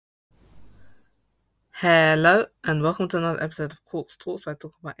Hello, and welcome to another episode of Corks Talks, where I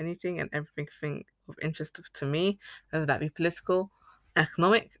talk about anything and everything of interest to me, whether that be political,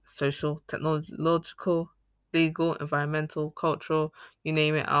 economic, social, technological, legal, environmental, cultural, you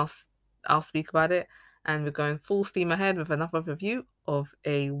name it, I'll speak about it. And we're going full steam ahead with another review of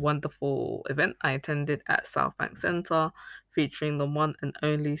a wonderful event I attended at South Bank Centre, featuring the one and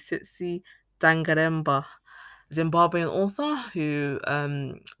only Sitsi Dangaremba, Zimbabwean author who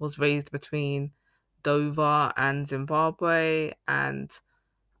was raised between Dover and Zimbabwe and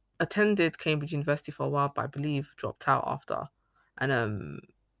attended Cambridge University for a while, but I believe dropped out after, and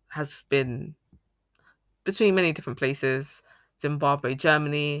has been between many different places, Zimbabwe,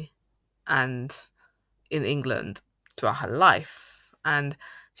 Germany, and in England throughout her life. And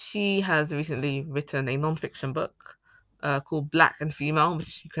she has recently written a non-fiction book called Black and Female,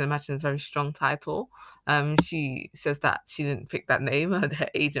 which you can imagine is a very strong title. She says that she didn't pick that name, her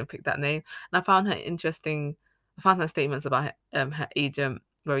agent picked that name. And I found her interesting. I found her statements about her agent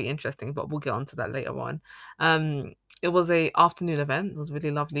very interesting, but we'll get on to that later on. Um, it was a afternoon event. It was really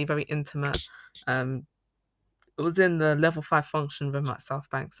lovely, very intimate. It was in the level 5 function room at South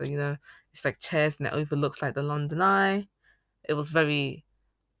Bank. So, it's like chairs and it overlooks like the London Eye. It was very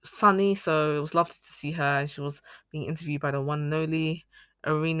sunny, so it was lovely to see her. And she was being interviewed by the one and only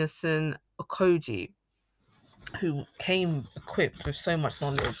Arenason Okoji, who came equipped with so much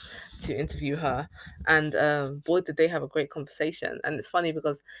knowledge to interview her. And boy, did they have a great conversation. And it's funny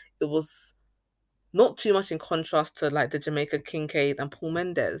because it was not too much in contrast to like the Jamaica Kincaid and Paul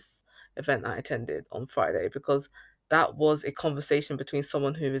Mendes event I attended on Friday, because that was a conversation between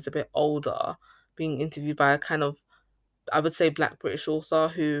someone who is a bit older being interviewed by a kind of, I would say, Black British author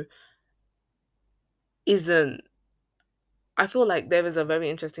who isn't. I feel like there is a very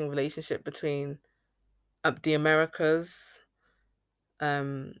interesting relationship between the Americas,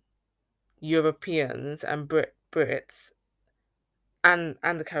 um, Europeans, and Brits, and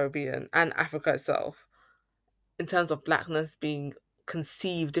the Caribbean and Africa itself, in terms of blackness being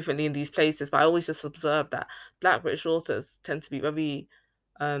conceived differently in these places. But I always just observe that Black British authors tend to be very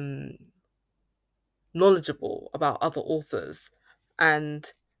um, knowledgeable about other authors,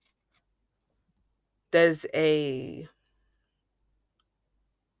 and there's a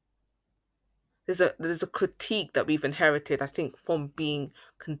there's a critique that we've inherited, I think, from being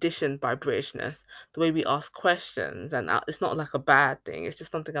conditioned by Britishness, the way we ask questions, and it's not like a bad thing. It's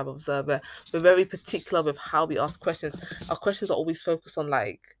just something I've observed. We're very particular with how we ask questions. Our questions are always focused on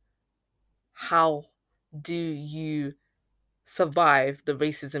like, how do you survive the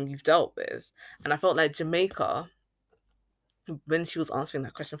racism you've dealt with? And I felt like Jamaica, when she was answering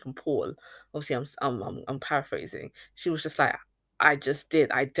that question from Paul, obviously I'm paraphrasing. She was just like, I just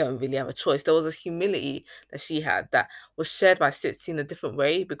did. I don't really have a choice. There was a humility that she had that was shared by Sitsi in a different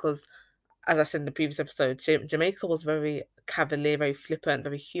way, because, as I said in the previous episode, Jamaica was very cavalier, very flippant,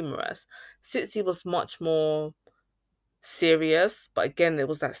 very humorous. Sitsi was much more serious, but again, it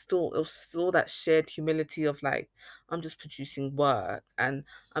was still that shared humility of like, I'm just producing work and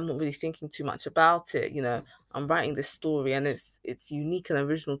I'm not really thinking too much about it. I'm writing this story and it's unique and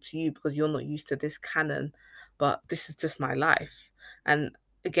original to you because you're not used to this canon, but this is just my life. And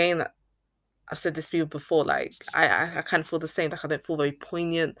again, I've said this to people before, like I kind of feel the same. Like, I don't feel very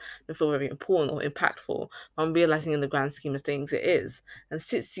poignant, I don't feel very important or impactful. I'm realizing in the grand scheme of things it is. And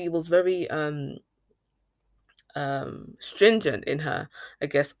Sitsi was very stringent in her, I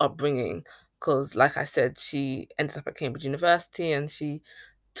guess, upbringing. Because, like I said, she ended up at Cambridge University and she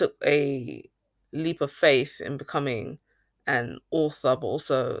took a leap of faith in becoming an author, but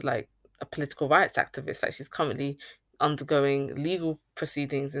also like a political rights activist. Like, she's currently undergoing legal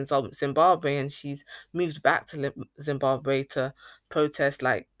proceedings in Zimbabwe, and she's moved back to Zimbabwe to protest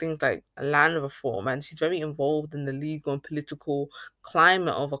like things like land reform. And she's very involved in the legal and political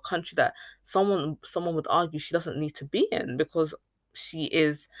climate of a country that someone would argue she doesn't need to be in, because she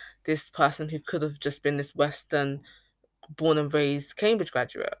is this person who could have just been this Western born and raised Cambridge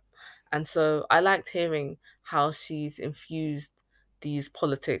graduate. And so I liked hearing how she's infused these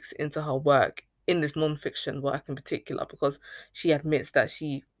politics into her work, in this non-fiction work in particular, because she admits that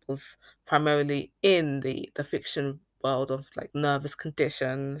she was primarily in the fiction world of like nervous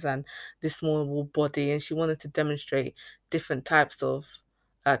conditions and this small body, and she wanted to demonstrate different types of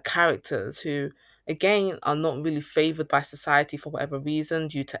characters who, again, are not really favored by society for whatever reason,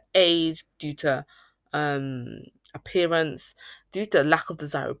 due to age, due to um appearance, due to lack of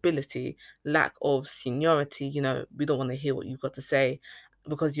desirability, lack of seniority. We don't want to hear what you've got to say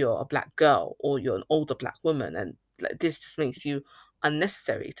because you're a black girl or you're an older black woman, and like this just makes you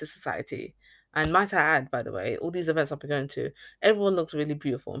unnecessary to society. And might I add, by the way, all these events I've been going to, everyone looks really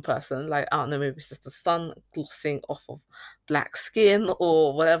beautiful in person. Like, I don't know, maybe it's just the sun glossing off of black skin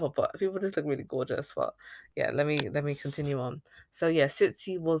or whatever, but people just look really gorgeous. But yeah, let me continue on. So yeah,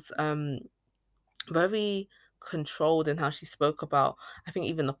 Sitsi was very controlled in how she spoke about, I think,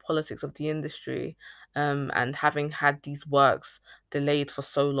 even the politics of the industry, and having had these works delayed for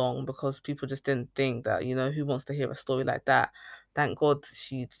so long because people just didn't think that, who wants to hear a story like that. Thank God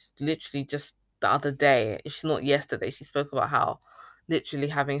she literally just the other day, if she's not yesterday, she spoke about how literally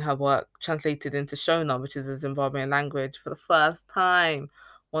having her work translated into Shona, which is a Zimbabwean language, for the first time.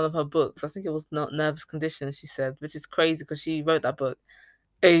 One of her books, I think it was not Nervous Conditions, she said, which is crazy because she wrote that book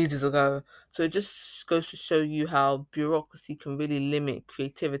ages ago. So it just goes to show you how bureaucracy can really limit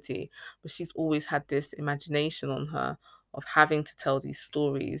creativity. But she's always had this imagination on her of having to tell these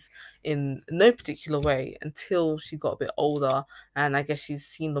stories in no particular way until she got a bit older. And I guess she's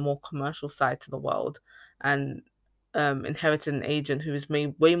seen the more commercial side to the world and inherited an agent who is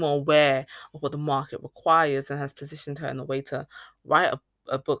made way more aware of what the market requires and has positioned her in a way to write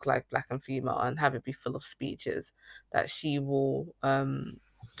a book like Black and Female and have it be full of speeches that she will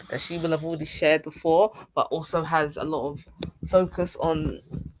have already shared before, but also has a lot of focus on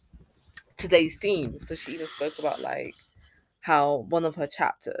today's themes. So she even spoke about like how one of her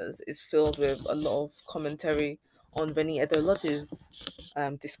chapters is filled with a lot of commentary on Reni Eddo-Lodge's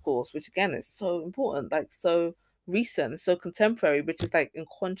discourse, which again is so important, like so recent, so contemporary, which is like in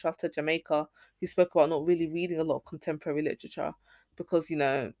contrast to Jamaica, who spoke about not really reading a lot of contemporary literature because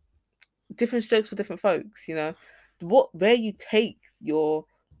different strokes for different folks, where you take your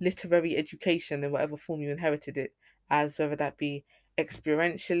literary education in whatever form you inherited it as, whether that be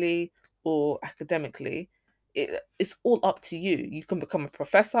experientially or academically, it's all up to you. You can become a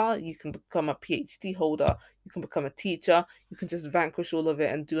professor, you can become a PhD holder, you can become a teacher, you can just vanquish all of it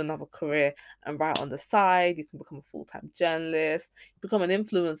and do another career and write on the side, you can become a full-time journalist, become an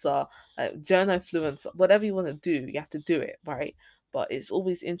influencer, journal influencer, whatever you want to do, you have to do it, right? But it's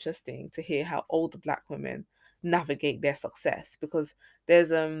always interesting to hear how older Black women navigate their success because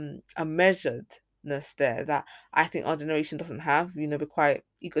there's a measuredness there that I think our generation doesn't have. We're quite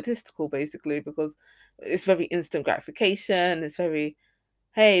egotistical basically because it's very instant gratification. It's very,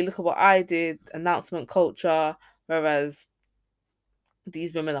 hey, look at what I did, announcement culture. Whereas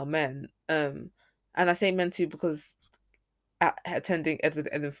these women are men. And I say men too because attending Edward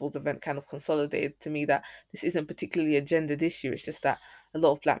Enninful's event kind of consolidated to me that this isn't particularly a gendered issue. It's just that a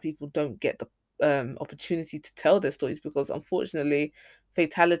lot of Black people don't get the opportunity to tell their stories because unfortunately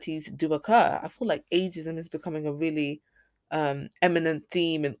fatalities do occur. I feel like ageism is becoming a really eminent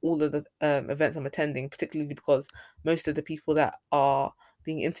theme in all of the events I'm attending, particularly because most of the people that are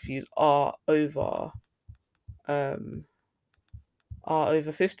being interviewed um, are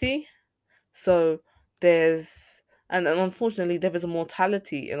over 50. So there's and unfortunately there is a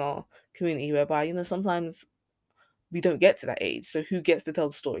mortality in our community whereby, sometimes we don't get to that age. So who gets to tell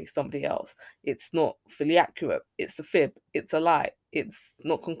the story? Somebody else. It's not fully accurate. It's a fib. It's a lie. It's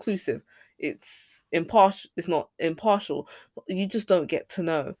not conclusive. It's impartial. It's not impartial. You just don't get to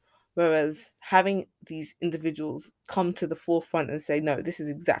know. Whereas having these individuals come to the forefront and say, no, this is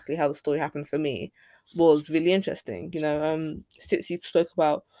exactly how the story happened for me was really interesting. Stitzy spoke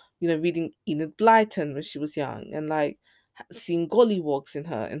about, reading Enid Blyton when she was young and like seeing gollywogs in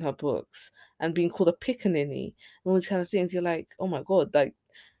her books and being called a pickaninny and all these kind of things. You're like, oh my god, like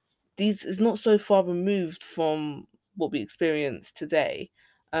these is not so far removed from what we experience today,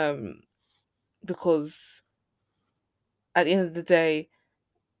 um, because at the end of the day,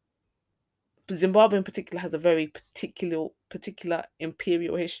 Zimbabwe in particular has a very particular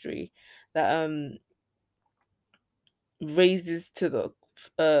imperial history that raises to the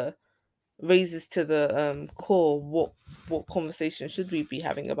uh core what conversation should we be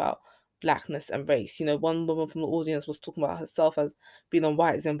having about blackness and race. One woman from the audience was talking about herself as being a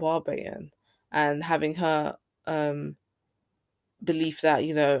white Zimbabwean and having her belief that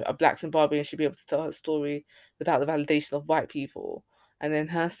a black Zimbabwean should be able to tell her story without the validation of white people, and then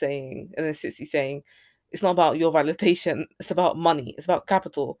her saying, and then Sitsi saying, it's not about your validation, it's about money, it's about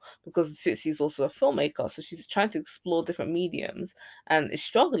capital, because Sitsi is also a filmmaker, so she's trying to explore different mediums and is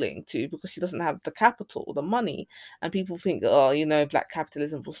struggling to because she doesn't have the capital, the money, and people think, oh, black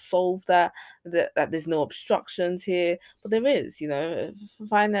capitalism will solve that there's no obstructions here, but there is.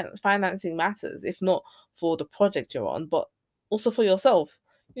 Financing matters, if not for the project you're on, but also for yourself.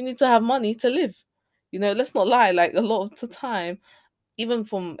 You need to have money to live. Let's not lie. Like a lot of the time, even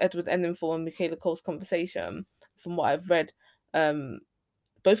from Edward Enninful and Michaela Cole's conversation, from what I've read,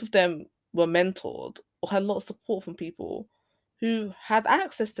 both of them were mentored or had a lot of support from people who had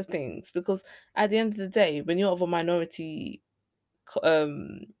access to things, because at the end of the day, when you're of a minority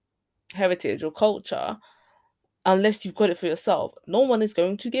um heritage or culture, unless you've got it for yourself, no one is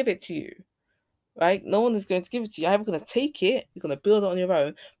going to give it to you, right? No one is going to give it to you. You're either going to take it, you're going to build it on your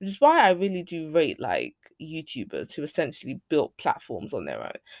own, which is why I really do rate like YouTubers who essentially built platforms on their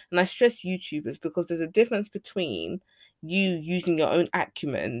own. And I stress YouTubers because there's a difference between you using your own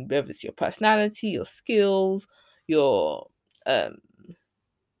acumen, whether it's your personality, your skills, your um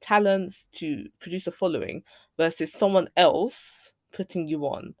talents to produce a following, versus someone else putting you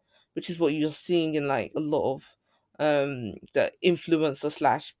on, which is what you're seeing in like a lot of the influencer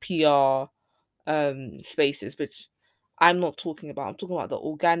slash PR spaces, which I'm not talking about. I'm talking about the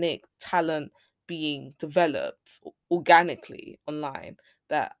organic talent being developed organically online,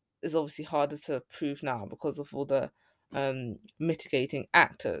 that is obviously harder to prove now because of all the mitigating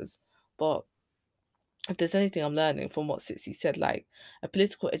actors. But if there's anything I'm learning from what Sitsi said, like a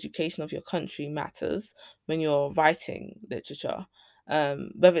political education of your country matters when you're writing literature,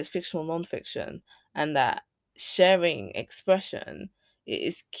 whether it's fiction or non-fiction, and that sharing expression, it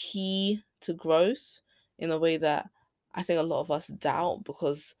is key to growth in a way that I think a lot of us doubt,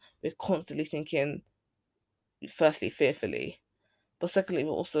 because we're constantly thinking, firstly, fearfully, but secondly,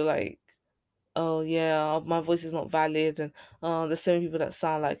 we're also like, oh yeah, my voice is not valid, and there's so many people that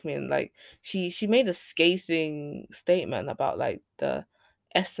sound like me, and like she made a scathing statement about like the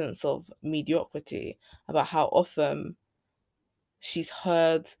essence of mediocrity, about how often she's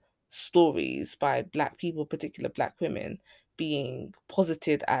heard stories by black people, particular black women, being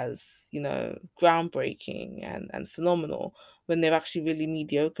posited as, you know, groundbreaking and phenomenal, when they're actually really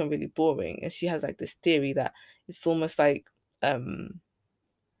mediocre and really boring. And she has like this theory that it's almost like a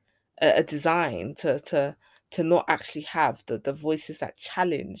design to not actually have the voices that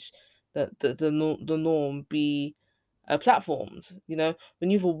challenge the norm be platforms. You know,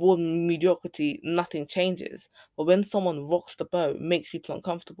 when you've awarded mediocrity, nothing changes. But when someone rocks the boat, makes people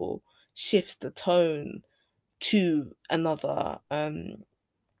uncomfortable, shifts the tone to another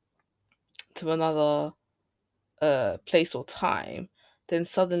place or time, then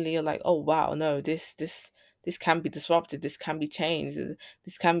suddenly you're like, oh wow, no, this can be disrupted, this can be changed,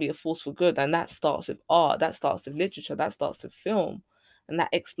 this can be a force for good. And that starts with art, that starts with literature, that starts with film. And that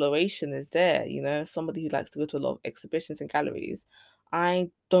exploration is there, you know. Somebody who likes to go to a lot of exhibitions and galleries,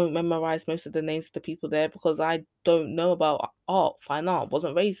 I don't memorize most of the names of the people there because I don't know about art, fine art,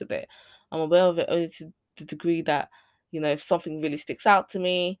 wasn't raised with it. I'm aware of it only to the degree that, you know, if something really sticks out to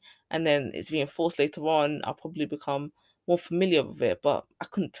me and then it's reinforced later on, I'll probably become more familiar with it. But I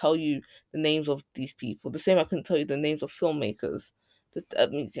couldn't tell you the names of these people. The same, I couldn't tell you the names of filmmakers. I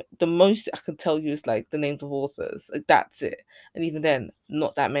mean, the most I can tell you is like the names of authors. Like that's it, and even then,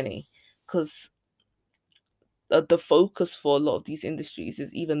 not that many, because the focus for a lot of these industries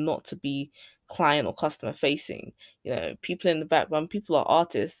is even not to be client or customer facing. You know, people in the background, people are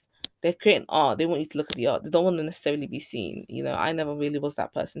artists. They're creating art. They want you to look at the art. They don't want to necessarily be seen. You know, I never really was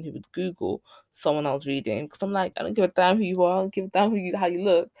that person who would Google someone I was reading, because I'm like, I don't give a damn who you are. I don't give a damn how you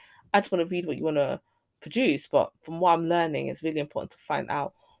look. I just want to read what you want to produce. But from what I'm learning, it's really important to find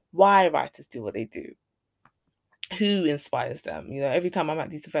out why writers do what they do, who inspires them. You know, every time I'm at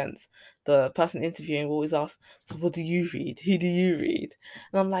these events, the person interviewing will always ask, so what do you read? Who do you read?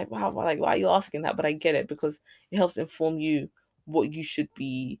 And I'm like, wow, like, why are you asking that? But I get it, because it helps inform you what you should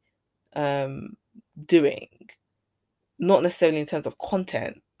be um doing, not necessarily in terms of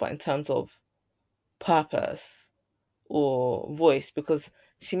content, but in terms of purpose or voice, because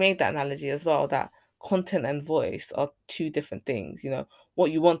she made that analogy as well, that content and voice are two different things. You know,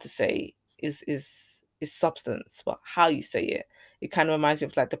 what you want to say is substance, but how you say it, it kind of reminds me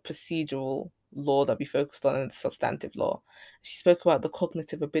of like the procedural law that we focused on and the substantive law. She spoke about the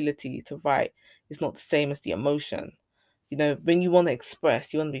cognitive ability to write is not the same as the emotion. You know, when you want to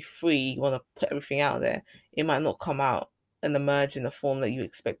express, you want to be free, you want to put everything out there, it might not come out and emerge in the form that you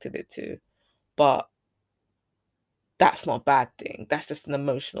expected it to. But that's not a bad thing. That's just an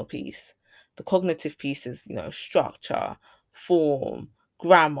emotional piece. The cognitive piece is, you know, structure, form,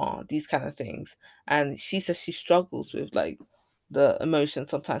 grammar, these kind of things. And she says she struggles with like the emotion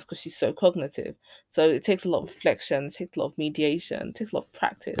sometimes because she's so cognitive. So it takes a lot of reflection, it takes a lot of mediation, it takes a lot of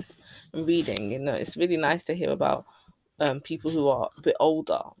practice and reading. You know, it's really nice to hear about people who are a bit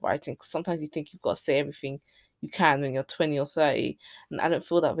older writing, because sometimes you think you've got to say everything you can when you're 20 or 30, and I don't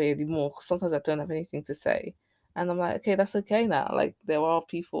feel that way anymore, because sometimes I don't have anything to say, and I'm like, okay, that's okay now. Like, there are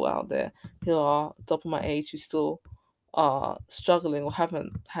people out there who are top of my age who still are struggling or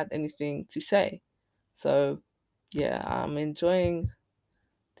haven't had anything to say. So yeah, I'm enjoying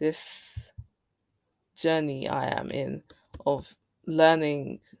this journey I am in of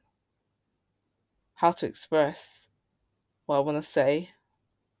learning how to express what I want to say,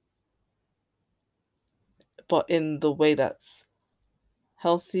 but in the way that's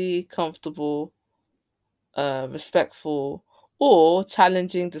healthy, comfortable, respectful, or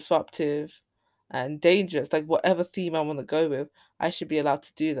challenging, disruptive, and dangerous. Like whatever theme I want to go with, I should be allowed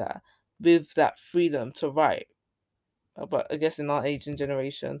to do that with that freedom to write. But I guess in our age and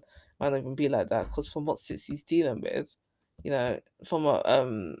generation, it might not even be like that because from what Sitsy's dealing with, from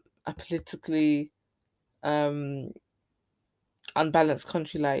a politically um unbalanced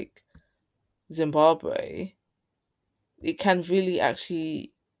country like Zimbabwe, it can really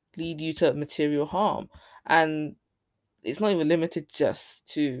actually lead you to material harm. And it's not even limited just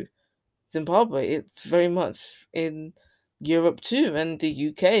to Zimbabwe, it's very much in Europe too and the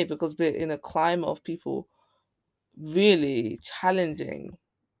UK because we're in a climate of people really challenging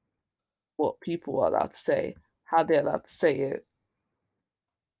what people are allowed to say, how they're allowed to say it,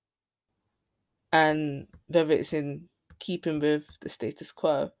 and whether it's in keeping with the status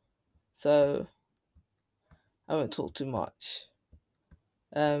quo. So I won't talk too much.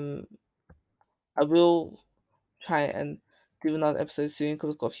 Um, I will try and do another episode soon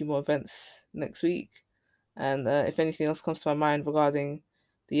because I've got a few more events next week. And if anything else comes to my mind regarding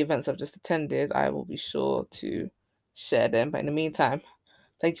the events I've just attended, I will be sure to share them. But in the meantime,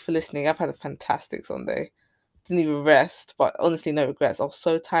 thank you for listening. I've had a fantastic Sunday. Didn't even rest, but honestly, no regrets. I was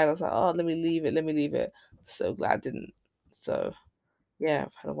so tired. I was like, oh, let me leave it. Let me leave it. So glad I didn't. So, yeah,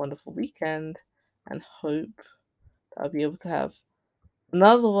 I've had a wonderful weekend and hope that I'll be able to have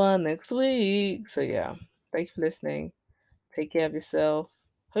another one next week. So, yeah, thank you for listening. Take care of yourself.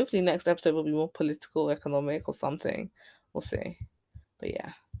 Hopefully, next episode will be more political, economic, or something. We'll see. But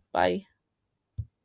yeah, bye.